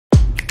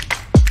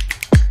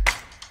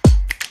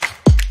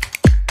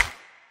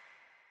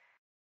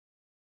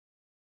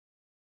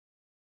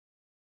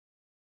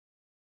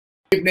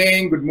Good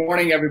evening, good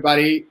morning,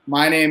 everybody.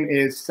 My name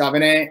is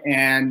Savinay,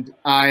 and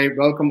I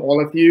welcome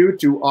all of you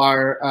to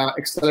our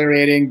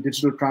Accelerating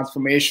Digital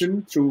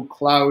Transformation Through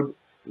Cloud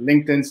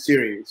LinkedIn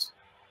series.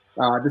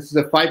 This is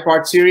a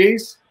 5-part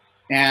series,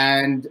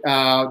 and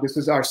this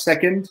is our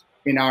second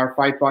in our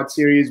 5-part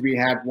series. We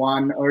had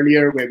one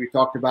earlier where we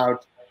talked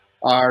about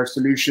our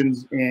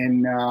solutions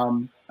in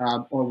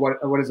or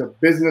what is a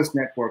business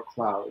network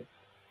cloud.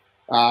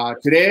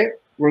 Today,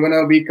 we're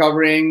going to be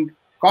covering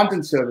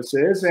content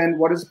services and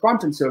what is a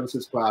content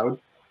services cloud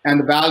and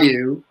the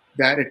value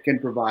that it can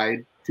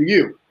provide to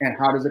you and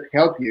how does it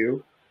help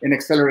you in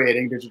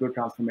accelerating digital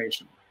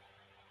transformation.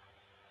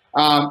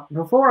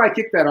 Before I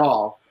kick that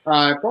off,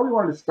 I probably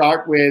want to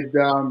start with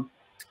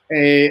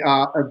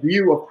a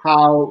view of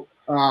how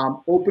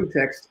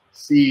OpenText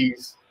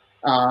sees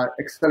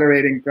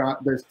accelerating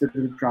this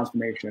digital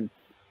transformation.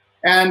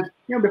 And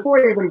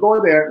before I even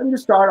go there, let me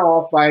just start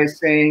off by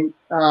saying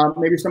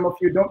maybe some of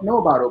you don't know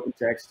about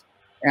OpenText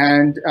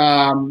and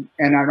are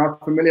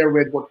not familiar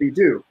with what we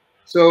do.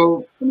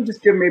 So let me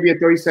just give maybe a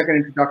 30-second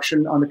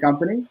introduction on the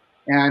company,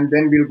 and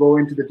then we'll go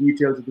into the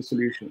details of the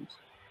solutions.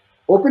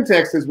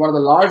 OpenText is one of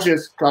the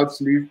largest cloud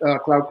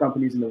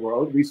companies in the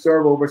world. We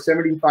serve over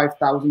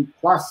 75,000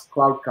 plus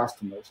cloud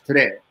customers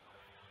today.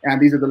 And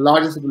these are the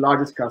largest of the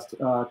largest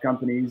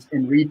companies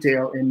in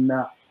retail, in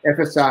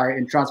FSI,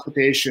 in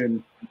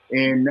transportation,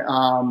 in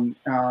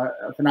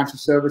financial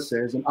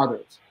services, and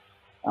others.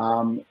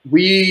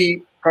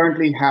 We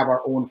currently have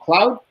our own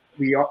cloud.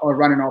 We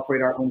run and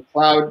operate our own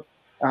cloud,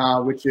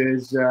 which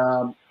is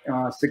a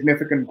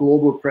significant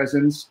global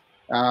presence,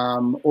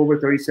 over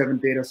 37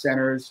 data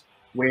centers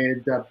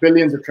with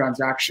billions of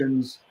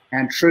transactions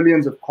and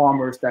trillions of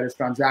commerce that is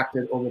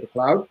transacted over the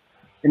cloud.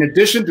 In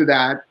addition to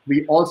that,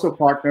 we also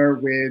partner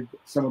with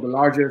some of the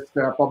largest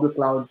public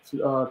cloud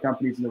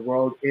companies in the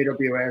world,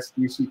 AWS,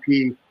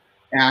 GCP,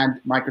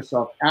 and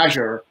Microsoft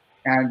Azure,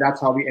 and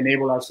that's how we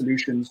enable our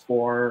solutions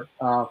for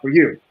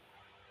you.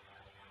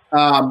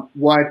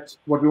 What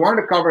we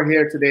wanted to cover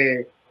here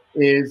today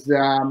is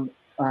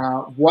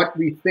what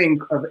we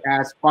think of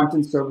as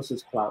content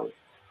services cloud.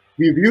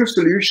 We view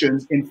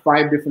solutions in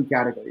 5 different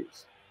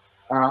categories.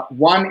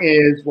 One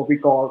is what we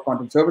call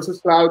content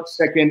services cloud.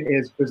 Second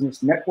is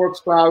business networks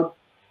cloud.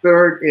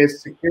 Third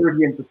is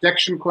security and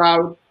protection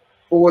cloud.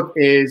 Fourth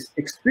is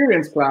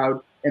experience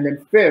cloud. And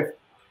then fifth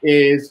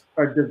is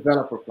a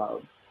developer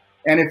cloud.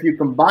 And if you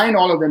combine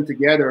all of them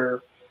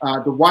together,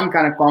 the one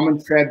kind of common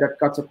thread that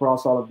cuts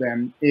across all of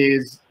them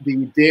is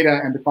the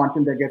data and the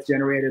content that gets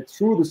generated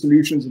through the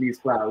solutions in these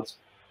clouds,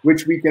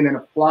 which we can then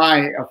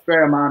apply a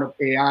fair amount of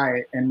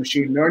AI and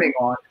machine learning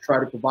on to try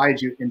to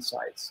provide you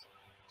insights.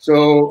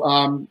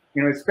 So,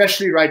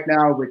 especially right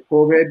now with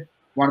COVID,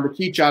 one of the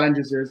key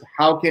challenges is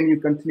how can you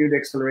continue to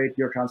accelerate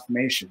your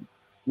transformation?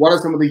 What are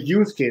some of the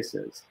use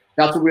cases?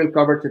 That's what we'll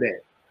cover today.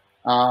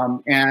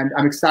 And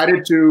I'm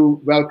excited to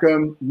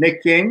welcome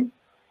Nick King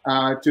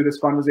to this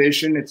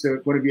conversation. It's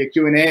going to be a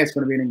Q&A. It's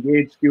going to be an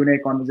engaged Q&A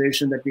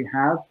conversation that we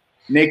have.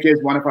 Nick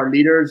is one of our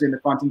leaders in the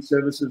content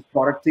services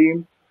product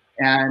team.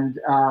 And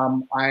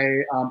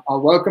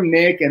I'll welcome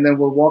Nick, and then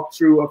we'll walk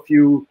through a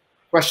few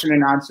question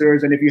and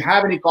answers. And if you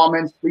have any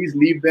comments, please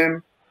leave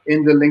them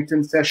in the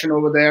LinkedIn session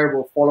over there.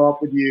 We'll follow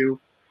up with you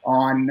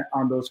on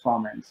those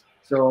comments.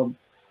 So,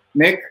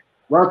 Nick,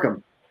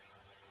 welcome.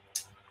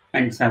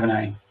 Thanks,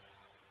 Savinay.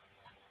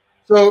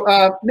 So,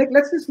 Nick,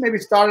 let's just maybe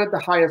start at the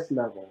highest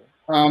level.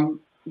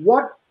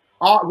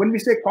 When we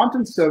say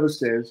content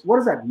services, what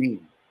does that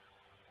mean?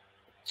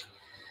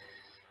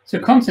 So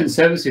content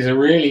services are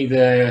really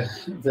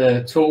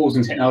the tools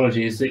and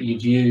technologies that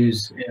you'd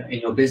use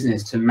in your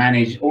business to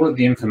manage all of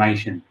the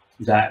information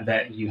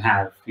that you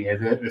have.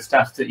 The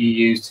stuff that you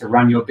use to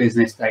run your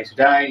business day to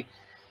day,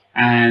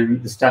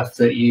 and the stuff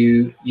that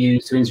you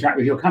use to interact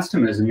with your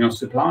customers and your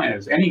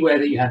suppliers. Anywhere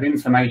that you have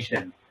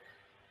information,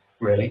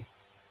 really.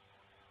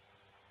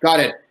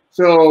 Got it.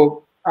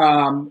 So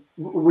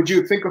would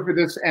you think of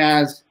this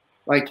as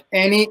like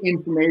any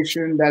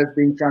information that is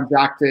being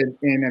transacted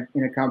in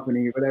a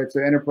company, whether it's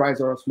an enterprise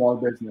or a small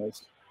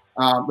business,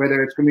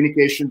 whether it's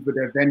communications with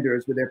their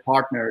vendors, with their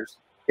partners,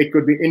 it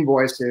could be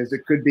invoices,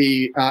 it could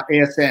be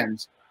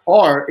ASMs,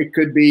 or it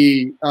could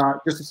be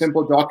just a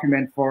simple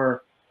document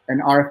for an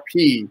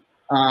RFP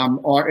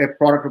or a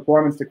product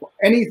requirements,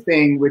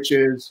 anything which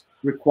is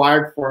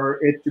required for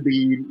it to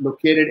be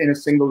located in a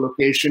single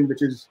location,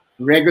 which is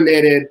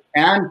regulated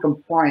and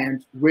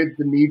compliant with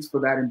the needs for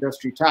that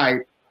industry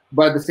type.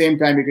 But at the same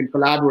time, you can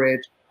collaborate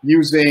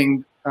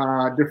using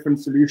different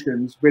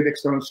solutions with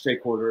external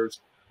stakeholders,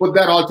 put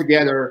that all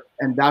together,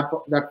 and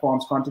that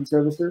forms content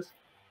services?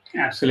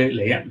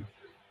 Absolutely, yeah.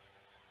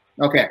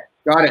 Okay,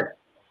 got it.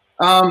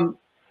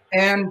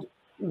 And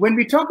when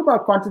we talk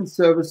about content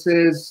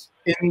services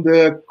in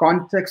the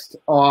context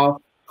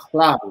of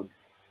cloud,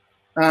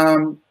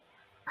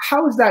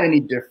 how is that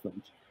any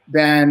different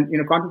than,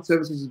 content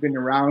services has been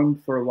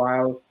around for a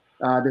while.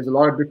 There's a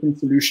lot of different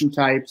solution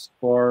types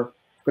for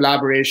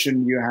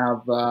collaboration. You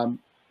have,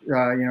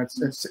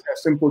 it's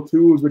simple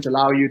tools which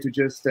allow you to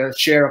just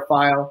share a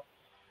file.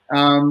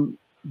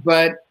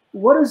 But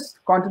what does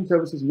content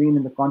services mean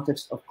in the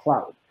context of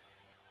cloud?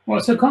 Well,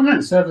 so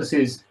content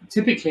services,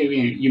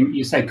 typically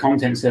you say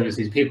content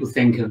services, people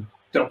think of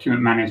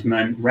document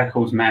management,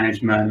 records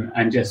management,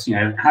 and just,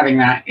 having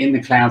that in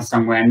the cloud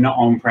somewhere, not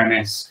on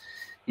premise,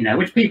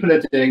 which people are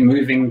doing,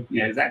 moving,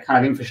 that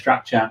kind of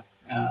infrastructure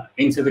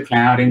into the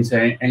cloud,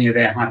 into any of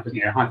their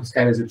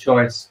hyperscalers of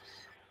choice.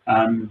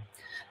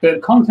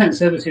 But content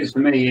services for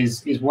me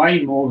is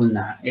way more than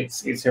that.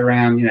 It's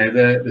around,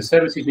 the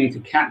services need to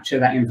capture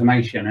that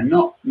information, and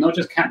not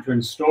just capture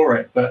and store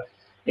it, but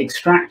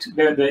extract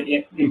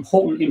the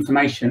important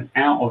information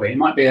out of it. It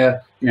might be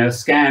a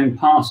scanned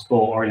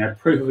passport, or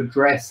proof of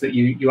address that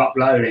you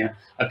upload.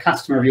 A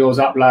customer of yours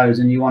uploads,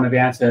 and you want to be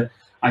able to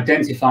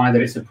identify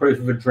that it's a proof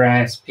of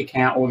address, pick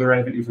out all the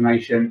relevant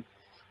information,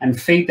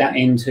 and feed that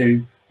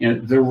into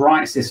the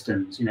right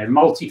systems.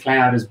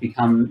 Multi-cloud has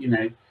become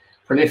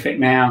prolific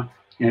now.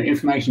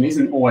 Information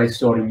isn't always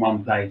stored in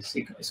one place.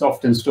 It's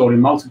often stored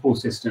in multiple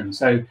systems.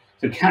 So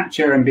to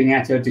capture and being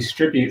able to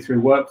distribute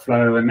through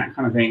workflow and that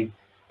kind of thing,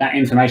 that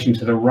information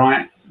to the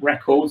right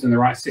records and the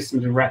right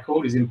systems of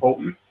record is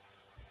important.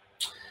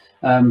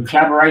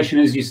 Collaboration,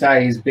 as you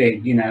say, is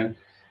big,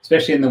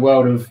 especially in the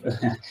world of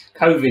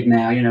COVID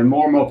now.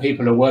 More and more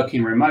people are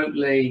working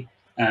remotely,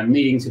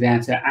 needing to be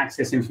able to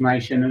access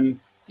information. And,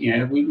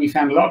 we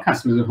found a lot of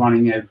customers were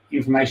finding,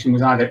 information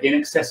was either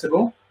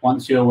inaccessible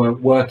once you were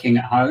working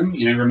at home,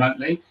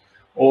 remotely,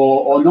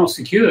 or not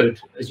secured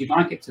as you'd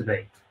like it to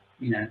be,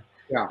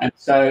 Yeah. And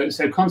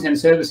so content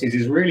services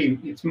is really,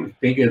 it's much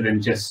bigger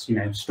than just,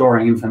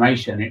 storing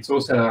information. It's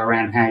also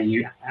around how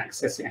you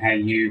access it, how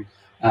you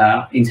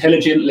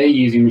intelligently,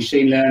 using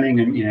machine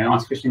learning and,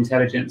 artificial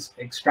intelligence,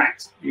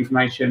 extract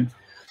information,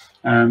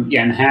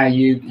 and how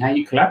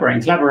you collaborate.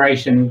 And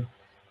collaboration,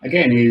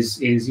 again, is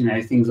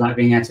things like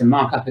being able to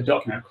mark up a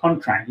document, a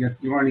contract. You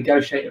want to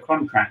negotiate a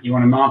contract. You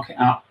want to mark it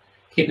up,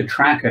 keep a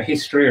track, a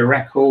history, a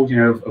record,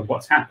 of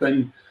what's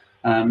happened,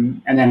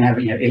 and then have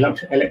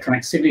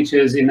electronic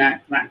signatures in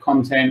that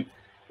content.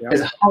 Yeah.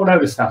 There's a whole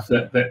load of stuff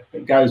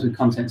that goes with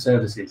content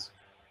services.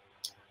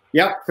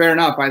 Yeah, fair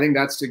enough. I think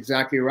that's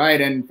exactly right.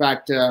 And in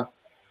fact,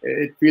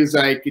 it feels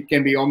like it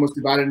can be almost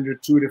divided into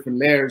two different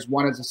layers.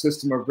 One is a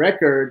system of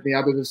record, the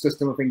other is a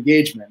system of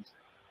engagement,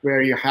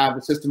 where you have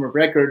a system of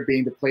record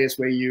being the place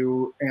where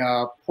you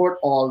put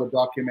all the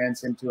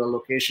documents into a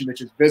location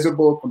which is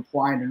visible,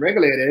 compliant, and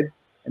regulated.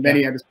 And then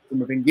you have a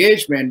system of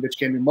engagement, which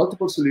can be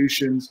multiple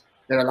solutions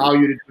that allow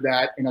you to do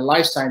that in a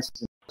life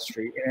sciences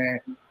industry,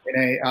 in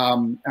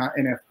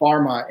a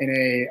pharma,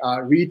 in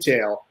a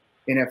retail,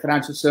 in a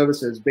financial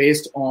services,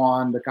 based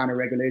on the kind of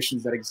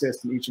regulations that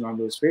exist in each one of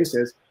those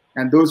spaces.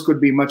 And those could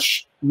be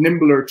much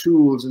nimbler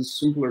tools and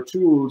simpler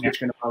tools, which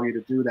can allow you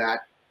to do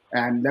that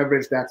and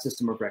leverage that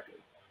system of record.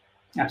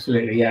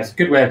 Absolutely, yeah, it's a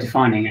good way of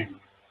defining it.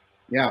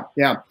 Yeah.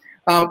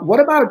 What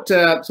about,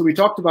 so we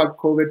talked about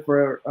COVID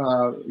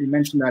you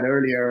mentioned that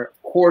earlier.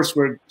 Of course,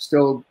 we're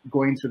still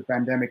going through the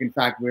pandemic. In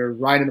fact, we're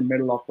right in the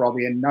middle of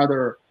probably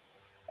another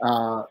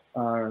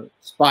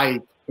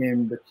spike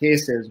in the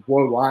cases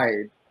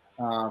worldwide,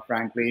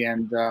 frankly,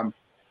 and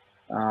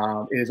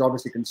it is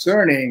obviously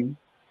concerning.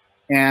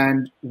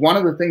 And one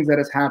of the things that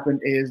has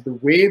happened is the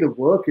way the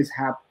work it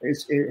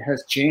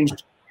has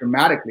changed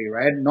dramatically,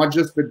 right? Not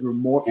just with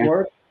remote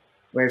work,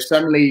 where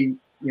suddenly,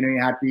 you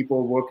had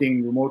people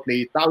working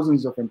remotely,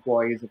 thousands of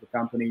employees of the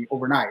company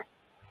overnight,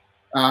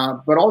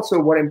 but also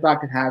what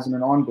impact it has on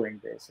an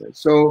ongoing basis.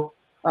 So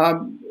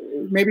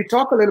maybe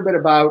talk a little bit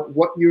about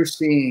what you're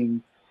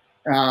seeing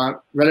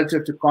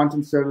relative to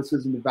content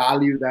services and the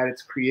value that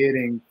it's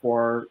creating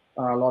for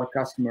a lot of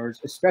customers,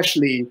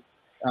 especially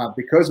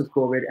because of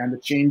COVID and the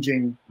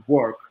changing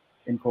work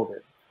in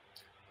COVID.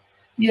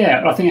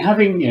 Yeah, I think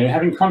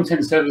having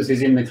content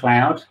services in the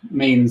cloud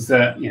means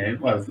that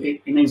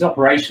it means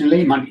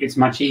operationally it's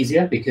much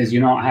easier, because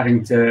you're not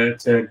having to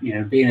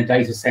be in a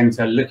data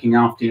center looking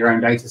after your own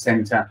data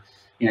center.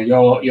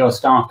 Your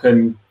staff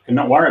can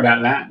not worry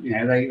about that.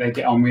 They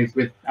get on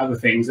with other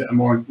things that are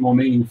more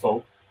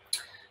meaningful.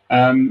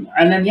 And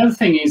then the other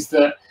thing is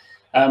that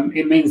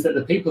it means that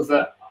the people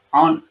that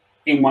aren't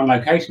in one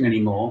location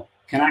anymore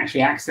can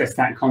actually access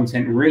that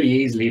content really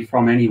easily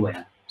from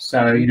anywhere.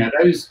 So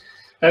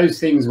those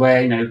things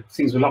where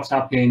things were locked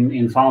up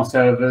in file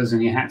servers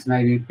and you had to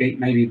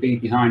maybe be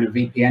behind a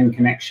VPN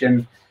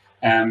connection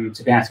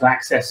to be able to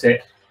access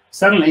it.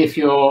 Suddenly, if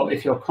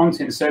your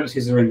content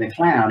services are in the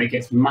cloud, it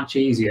gets much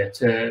easier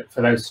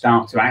for those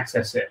staff to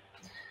access it.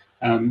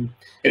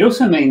 It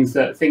also means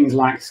that things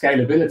like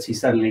scalability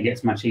suddenly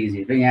gets much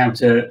easier, being able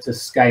to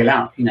scale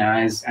up.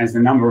 As the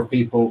number of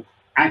people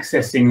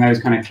accessing those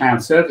kind of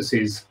cloud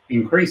services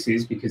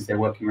increases because they're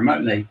working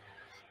remotely.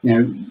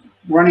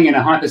 Running in a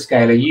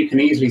hyperscaler, you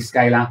can easily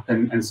scale up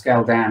and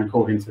scale down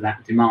according to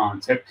that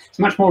demand. So it's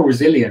much more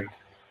resilient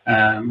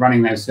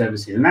running those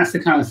services, and that's the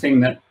kind of thing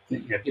that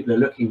people are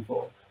looking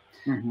for.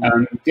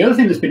 Mm-hmm. The other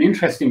thing that's been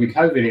interesting with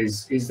COVID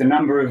is the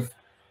number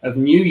of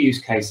new use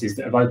cases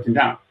that have opened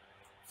up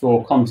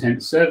for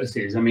content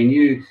services. I mean,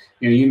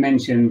 you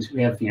mentioned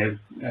we have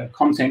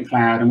Content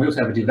Cloud, and we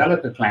also have a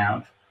Developer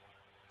Cloud.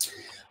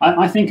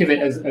 I think of it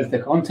as the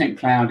content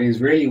cloud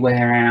is really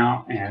where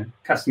our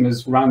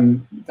customers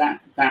run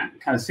that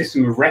kind of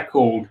system of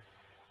record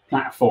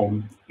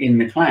platform in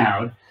the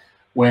cloud,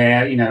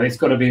 where it's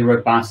got to be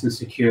robust and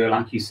secure,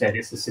 like you said,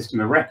 it's a system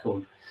of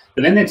record.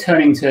 But then they're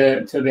turning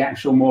to the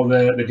actual more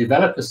the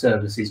developer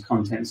services,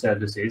 content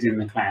services in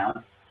the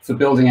cloud for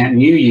building out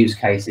new use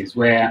cases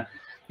where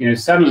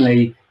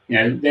suddenly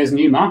there's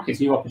new markets,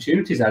 new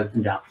opportunities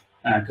opened up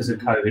because of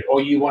COVID,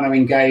 or you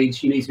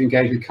need to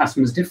engage with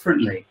customers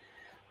differently.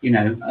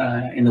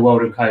 In the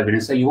world of COVID.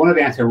 And so you want to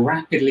be able to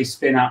rapidly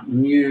spin up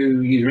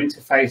new user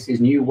interfaces,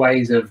 new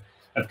ways of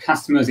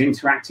customers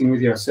interacting with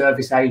your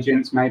service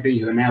agents, maybe,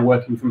 who are now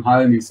working from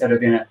home instead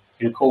of in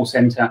a call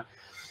center.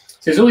 So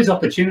there's always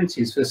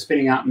opportunities for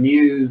spinning up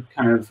new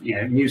kind of,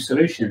 new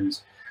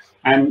solutions.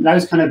 And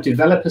those kind of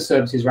developer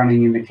services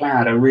running in the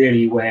cloud are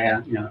really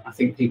where, I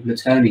think people are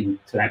turning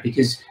to that,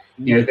 because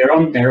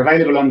they're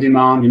available on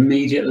demand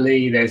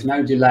immediately. There's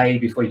no delay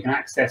before you can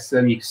access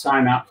them. You can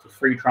sign up for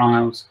free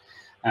trials.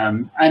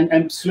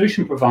 And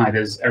solution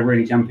providers are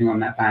really jumping on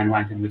that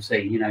bandwagon. We've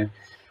seen,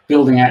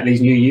 building out these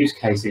new use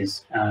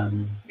cases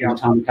in the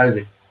time of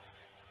COVID.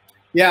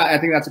 Yeah, I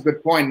think that's a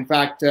good point. In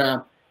fact,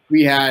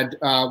 we had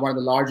one of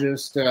the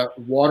largest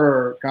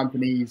water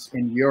companies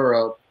in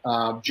Europe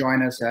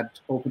join us at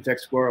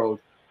OpenText World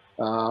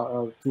 2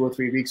 or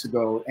 3 weeks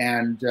ago,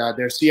 and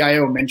their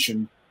CIO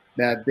mentioned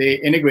that they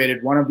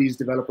integrated one of these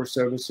developer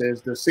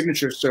services, the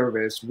signature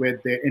service,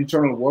 with their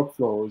internal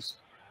workflows.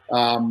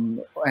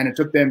 And it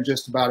took them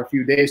just about a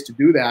few days to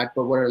do that.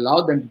 But what it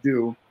allowed them to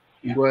do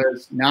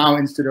was now,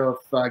 instead of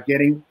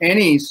getting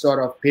any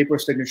sort of paper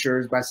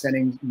signatures by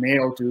sending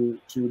mail to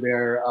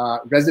their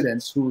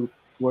residents who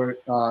were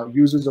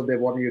users of their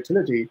water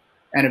utility,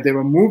 and if they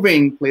were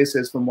moving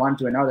places from one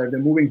to another, if they're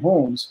moving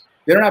homes,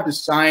 they don't have to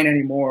sign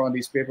anymore on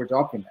these paper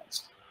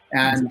documents.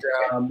 And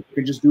you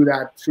can just do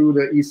that through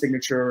the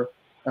e-signature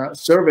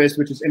service,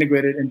 which is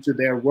integrated into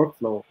their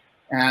workflow.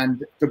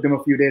 And it took them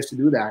a few days to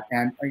do that.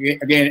 And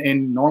again,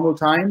 in normal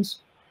times,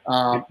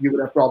 you would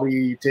have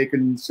probably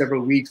taken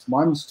several weeks,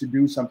 months to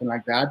do something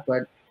like that.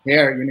 But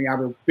here, you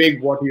have a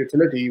big water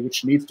utility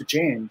which needs to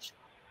change,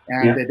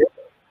 and they did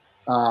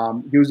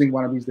it using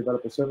one of these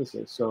developer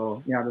services.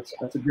 So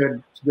that's a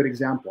good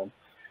example.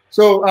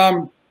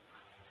 So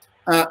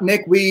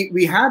Nick,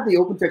 we had the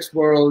OpenText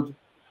World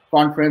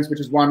conference, which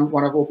is one of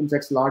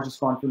OpenText's largest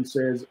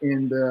conferences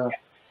in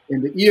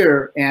the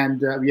year,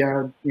 and we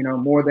had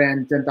more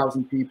than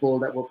 10,000 people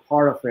that were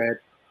part of it.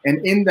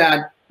 And in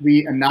that,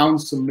 we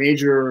announced some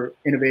major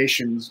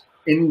innovations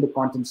in the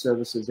content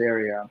services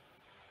area.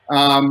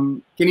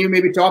 Can you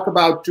maybe talk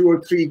about 2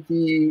 or 3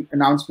 key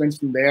announcements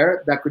from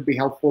there that could be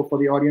helpful for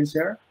the audience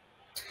here?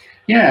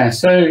 Yeah.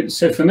 So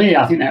for me,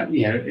 I think that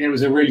it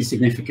was a really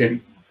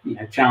significant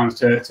chance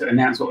to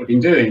announce what we've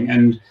been doing.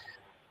 And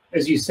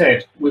as you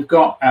said, we've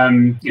got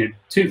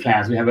 2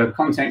 clouds. We have a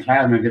content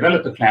cloud and a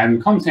developer cloud.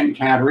 And content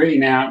cloud really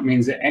now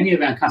means that any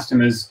of our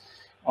customers,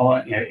 or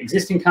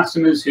existing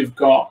customers who've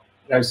got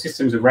those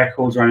systems of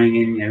records running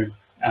in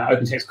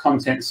OpenText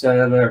Content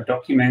Server,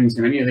 Documents,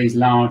 and any of these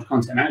large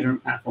content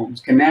management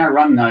platforms, can now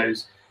run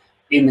those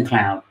in the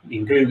cloud,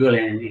 in Google,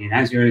 in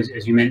Azure,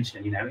 as you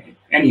mentioned,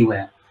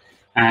 anywhere.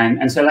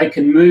 And so they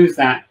can move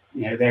that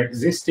their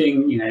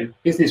existing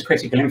business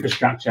critical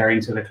infrastructure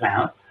into the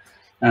cloud.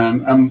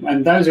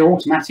 And those are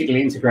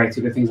automatically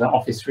integrated with things like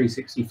Office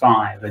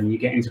 365, and you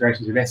get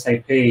integrations with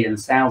SAP and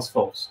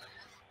Salesforce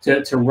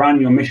to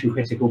run your mission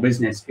critical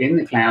business in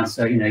the cloud.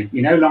 So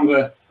you're no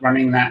longer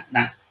running that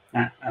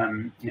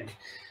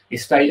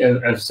estate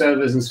of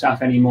servers and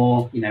stuff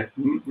anymore.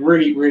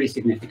 Really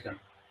significant.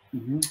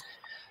 Mm-hmm.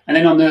 And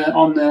then on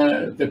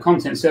the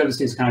content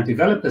services kind of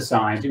developer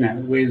side,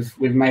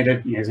 we've made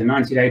there's a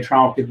 90-day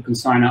trial people can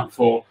sign up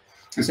for.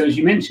 And so as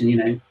you mentioned,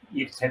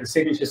 you can take the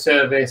signature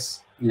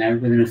service.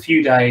 Within a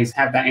few days,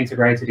 have that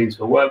integrated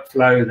into a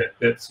workflow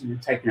that's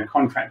taking a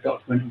contract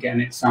document and getting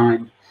it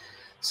signed.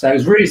 So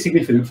it's really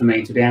significant for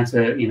me to be able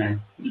to,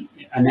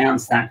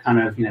 announce that kind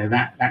of,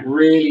 that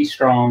really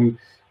strong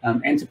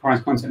enterprise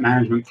content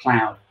management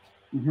cloud.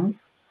 Mm-hmm.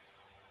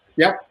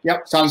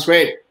 Yep, sounds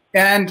great.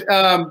 And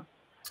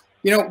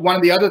one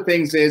of the other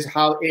things is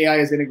how AI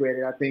is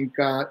integrated. I think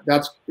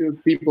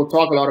people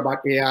talk a lot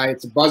about AI.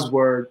 It's a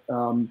buzzword,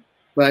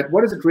 but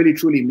what does it really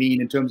truly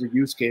mean in terms of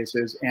use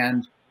cases?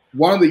 And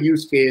one of the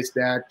use cases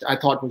that I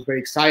thought was very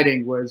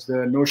exciting was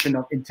the notion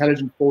of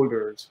intelligent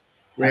folders,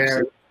 where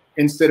Absolutely.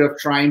 Instead of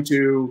trying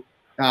to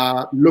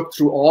look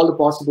through all the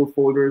possible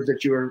folders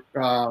that you're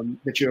have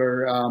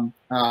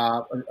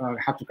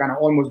to kind of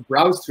almost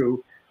browse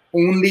through,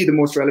 only the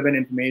most relevant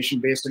information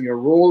based on your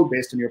role,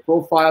 based on your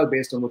profile,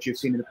 based on what you've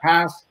seen in the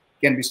past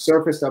can be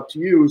surfaced up to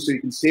you, so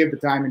you can save the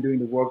time in doing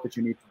the work that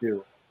you need to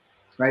do,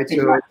 right?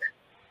 Exactly. So,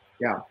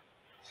 yeah.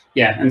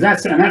 Yeah, and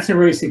that's a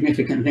really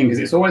significant thing, because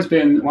it's always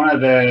been one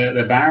of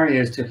the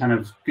barriers to kind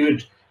of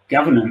good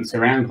governance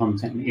around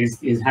content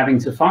is having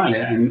to file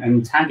it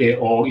and tag it,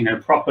 or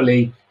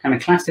properly kind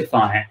of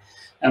classify it.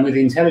 And with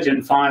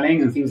intelligent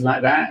filing and things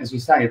like that, as you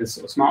say, the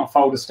sort of smart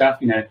folder stuff,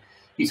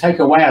 you take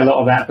away a lot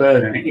of that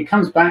burden. It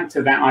comes back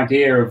to that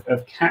idea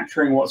of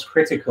capturing what's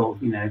critical,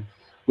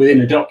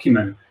 within a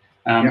document.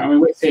 I mean,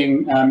 we're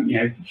seeing,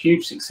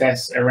 huge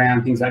success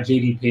around things like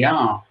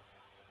GDPR,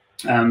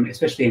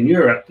 especially in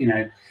Europe,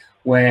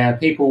 where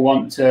people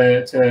want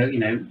to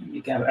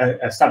you get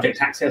a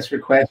subject access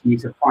request. You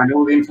need to find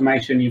all the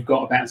information you've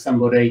got about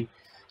somebody.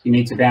 You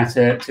need to be able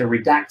to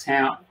redact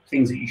out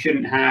things that you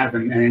shouldn't have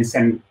and then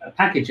send a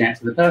package out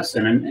to the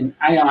person. And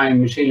AI and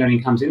machine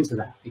learning comes into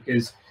that,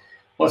 because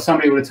what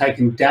somebody would have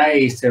taken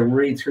days to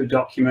read through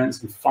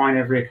documents and find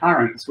every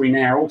occurrence, we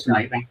now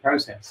automate that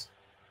process.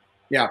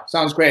 Yeah,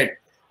 sounds great.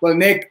 Well,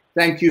 Nick,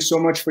 thank you so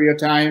much for your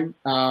time.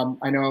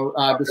 I know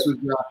this was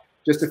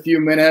just a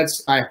few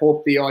minutes. I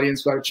hope the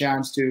audience got a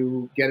chance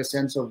to get a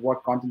sense of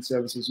what content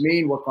services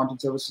mean, what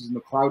content services in the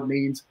cloud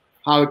means,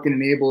 how it can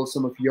enable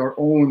some of your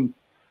own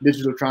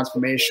digital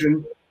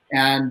transformation.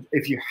 And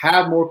if you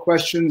have more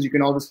questions, you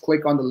can always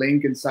click on the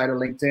link inside of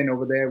LinkedIn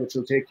over there, which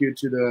will take you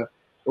to the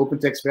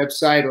OpenText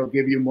website, or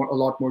give you a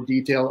lot more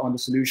detail on the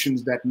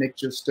solutions that Nick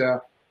just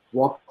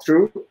walked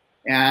through.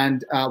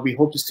 And we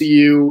hope to see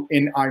you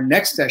in our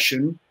next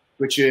session,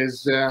 which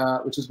is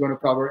going to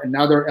cover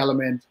another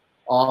element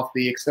of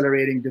the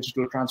accelerating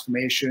digital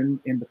transformation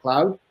in the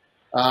cloud.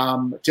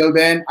 Till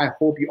then, I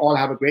hope you all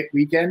have a great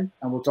weekend,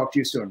 and we'll talk to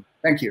you soon.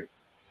 Thank you.